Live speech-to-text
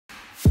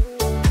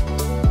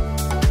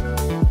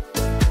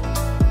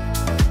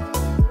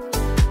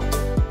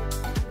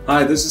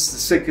Hi, this is the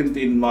second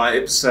in my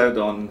episode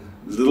on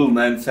little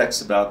known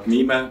facts about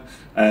MIMO.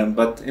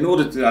 But in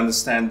order to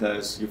understand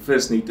those, you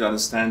first need to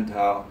understand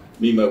how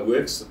MIMO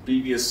works. The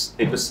previous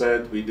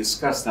episode we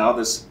discussed how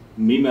this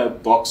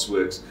MIMO box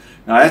works.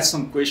 Now I had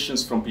some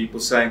questions from people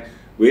saying,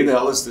 where the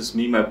hell is this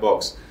MIMO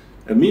box?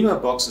 A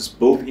MIMO box is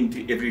built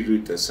into every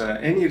router. So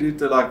any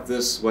router like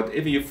this,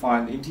 whatever you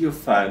find into your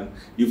phone,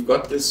 you've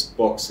got this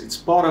box. It's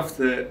part of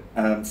the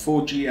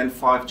 4G and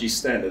 5G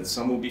standards.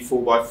 Some will be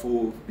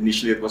 4x4.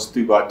 Initially it was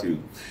 2x2.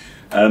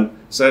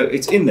 So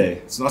it's in there.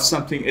 It's not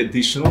something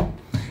additional.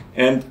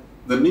 And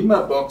the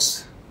MIMO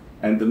box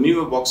and the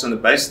MIMO box on the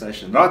base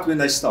station, right when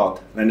they start,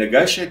 they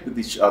negotiate with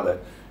each other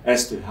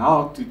as to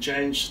how to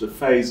change the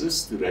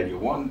phases to radio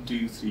 1,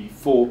 2, 3,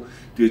 4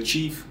 to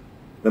achieve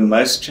the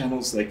most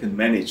channels they can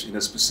manage in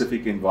a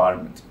specific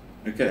environment.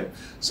 Okay,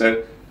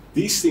 so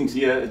these things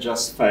here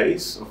adjust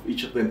phase of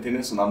each of the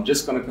antennas, and I'm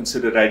just going to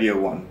consider radio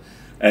 1.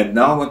 And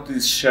now I want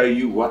to show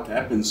you what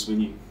happens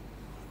when you've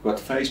got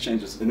phase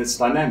changes, and it's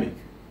dynamic.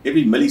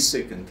 Every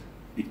millisecond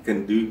it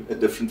can do a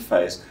different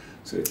phase.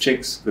 So it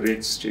checks,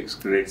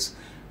 corrects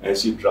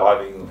as you're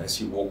driving or as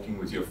you're walking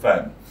with your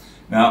phone.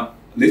 Now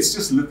let's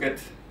just look at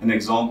an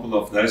example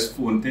of those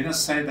 4 antennas.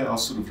 Say they are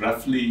sort of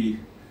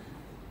roughly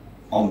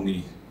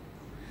omni,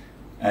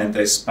 and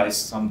they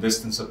spaced some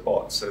distance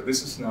apart. So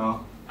this is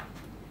now,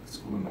 let's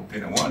call them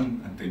antenna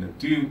 1, antenna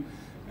 2,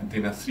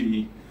 antenna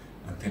 3,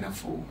 antenna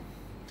 4.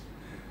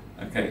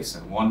 Okay, so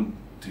 1,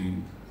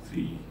 2,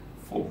 3,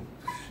 4.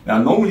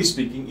 Now normally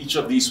speaking, each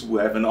of these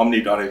will have an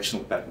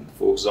omnidirectional pattern,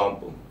 for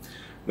example.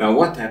 Now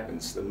what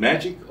happens? The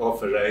magic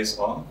of arrays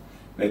are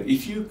that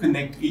if you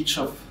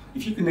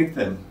connect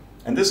them,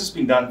 and this has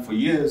been done for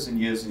years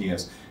and years and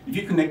years, if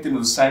you connect them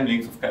with the same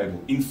length of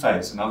cable in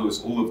phase, in other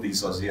words, all of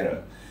these are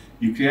 0,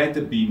 you create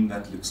a beam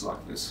that looks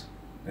like this,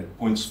 that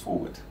points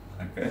forward.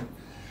 Okay.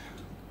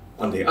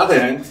 On the other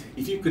hand,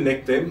 if you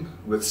connect them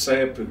with,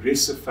 say, a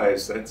progressive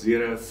phase, that's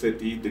 0,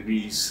 30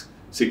 degrees,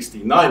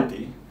 60,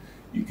 90,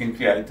 you can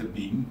create a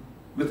beam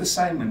with the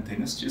same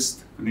antennas,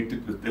 just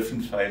connected with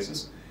different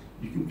phases.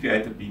 You can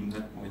create a beam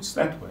that points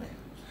that way.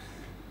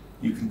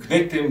 You can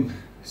connect them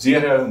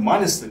 0,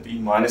 minus 30,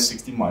 minus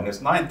 60,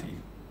 minus 90,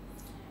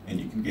 and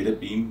you can get a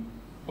beam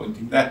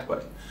pointing that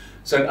way.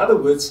 So in other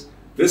words,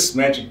 this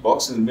magic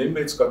box, and remember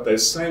it's got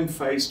those same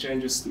phase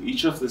changes to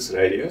each of these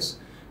radios,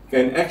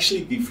 can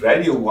actually give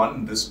radio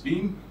 1 this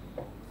beam,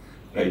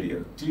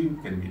 radio 2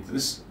 can get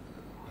this,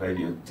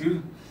 radio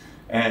 2,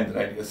 and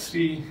radio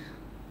 3,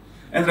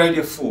 and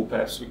radio 4.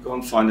 Perhaps we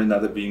can't find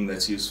another beam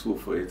that's useful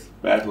for it.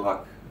 Bad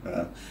luck,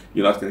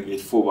 you're not going to get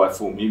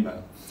 4x4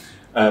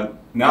 MIMO.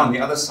 Now on the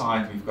other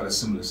side we've got a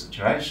similar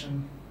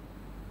situation.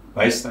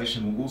 Base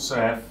station will also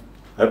have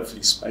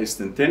hopefully spaced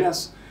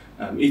antennas.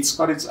 It's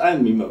got its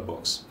own MIMO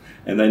box.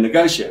 And they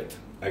negotiate,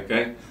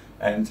 okay?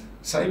 And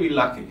say we're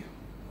lucky,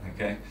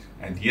 okay?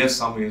 And here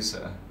somewhere is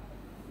a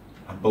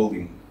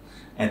building,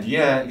 and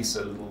here is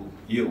a little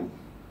hill,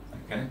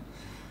 okay?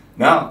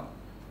 Now,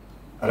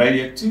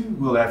 radio 2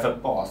 will have a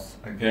path,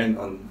 again,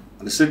 on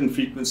a certain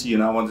frequency. You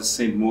now want to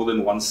send more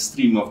than one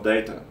stream of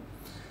data.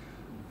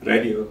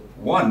 Radio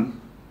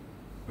 1,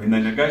 when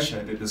they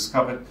negotiate, they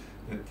discovered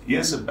that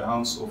here's a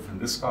bounce off, and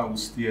this guy will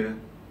steer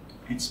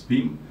its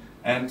beam,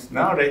 and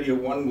now radio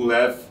 1 will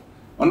have,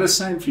 on the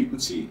same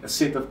frequency, a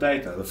set of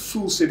data. The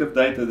full set of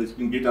data that you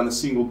can get on a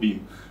single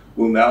beam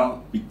will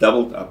now be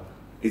doubled up.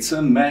 It's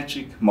a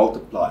magic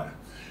multiplier.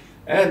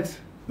 And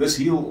this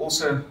hill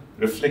also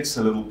reflects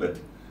a little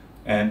bit.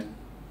 And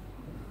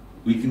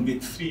we can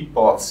get 3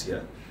 paths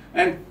here.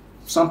 And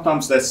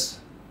sometimes that's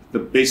the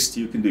best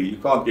you can do. You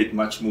can't get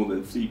much more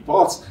than 3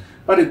 paths.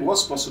 But it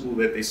was possible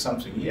that there's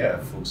something here,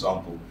 for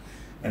example.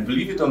 And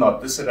believe it or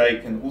not, this array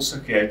can also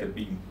create a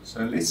beam. So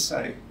let's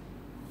say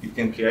it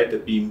can create a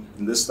beam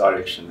in this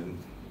direction, and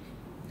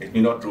let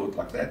me not draw it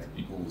like that,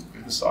 people will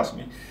criticize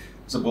me.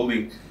 It's a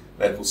building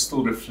that will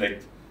still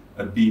reflect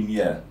a beam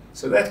here.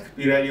 So that could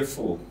be radio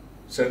 4.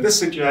 So in this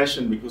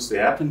situation, because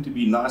there happen to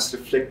be nice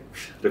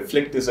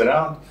reflectors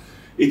around,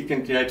 it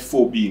can create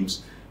 4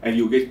 beams, and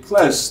you'll get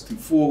close to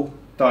 4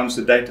 times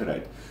the data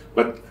rate.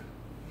 But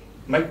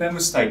make no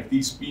mistake,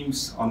 these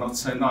beams are not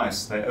so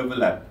nice, they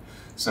overlap.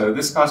 So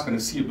this guy's going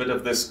to see a bit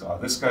of this guy,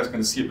 this guy's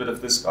going to see a bit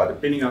of this guy,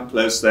 depending how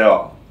close they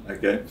are.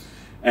 Okay,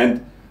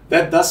 and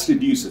that does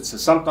reduce it. So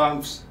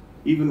sometimes,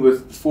 even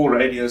with 4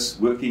 radios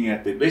working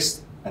at their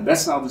best, and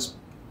that's how this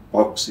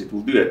box, it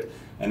will do it.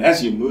 And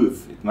as you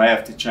move, it may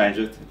have to change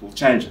it, it will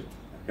change it.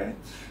 Okay,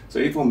 so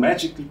it will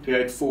magically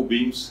create 4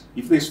 beams.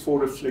 If there's 4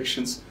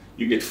 reflections,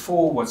 you get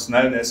 4 what's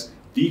known as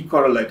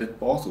decorrelated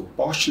paths, or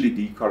partially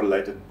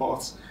decorrelated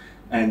paths,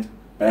 and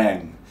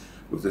bang,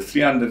 with the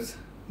 300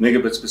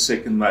 megabits per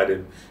second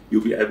modem,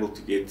 you'll be able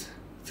to get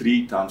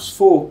 3 times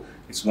 4,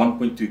 it's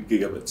 1.2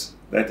 gigabits.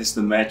 That is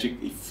the magic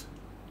if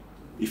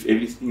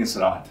everything is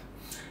right.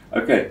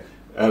 Okay,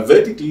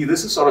 vertically,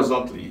 this is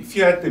horizontally. If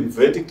you had them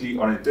vertically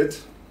oriented,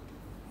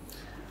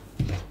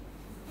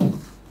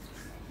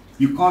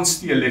 you can't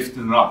steer left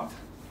and right.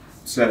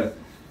 So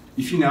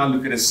if you now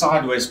look at a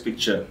sideways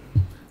picture,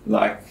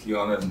 like you're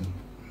on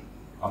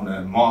on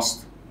a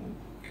mast,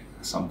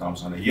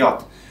 sometimes on a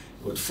yacht,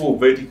 with 4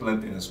 vertical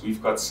antennas.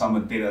 We've got some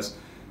antennas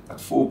at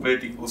 4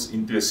 verticals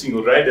into a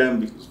single radome,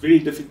 because it's very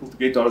difficult to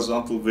get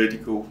horizontal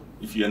vertical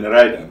if you're in a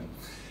radome.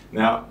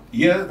 Now,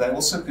 here they're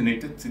also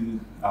connected to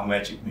our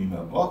magic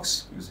MIMO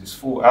box, because there's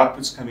 4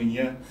 outputs coming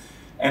here.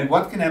 And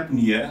what can happen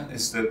here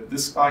is that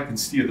this guy can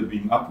steer the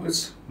beam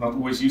upwards, not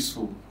always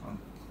useful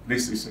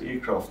unless there's an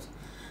aircraft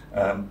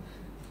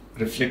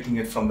reflecting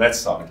it from that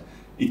side.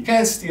 It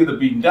can steer the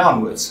beam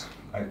downwards,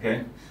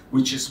 okay?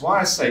 Which is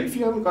why I say, if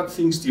you haven't got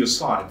things to your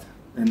side,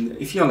 and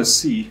if you're on a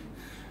sea,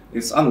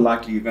 it's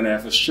unlikely you're going to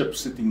have a ship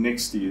sitting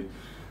next to you.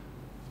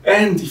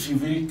 And if you're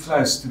very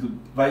close to the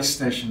base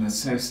station, let's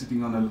say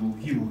sitting on a little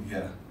hill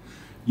here,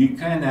 you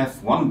can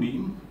have one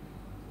beam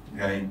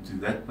going to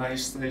that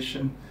base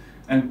station,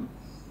 and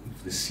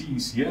if the sea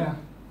is here,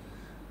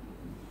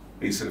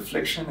 there's a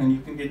reflection, and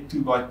you can get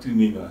 2x2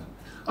 MIMO.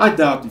 I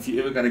doubt if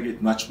you're ever going to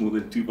get much more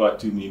than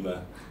 2x2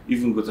 MIMO,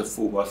 even with a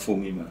 4x4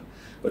 MIMO.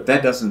 But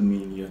that doesn't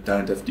mean you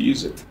don't have to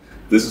use it.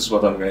 This is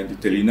what I'm going to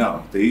tell you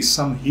now. There is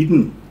some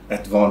hidden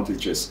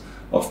advantages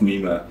of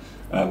MIMO,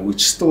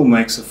 which still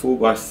makes a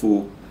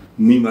 4x4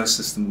 MIMO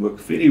system work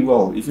very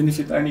well, even if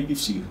it only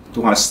gives you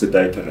twice the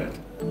data rate.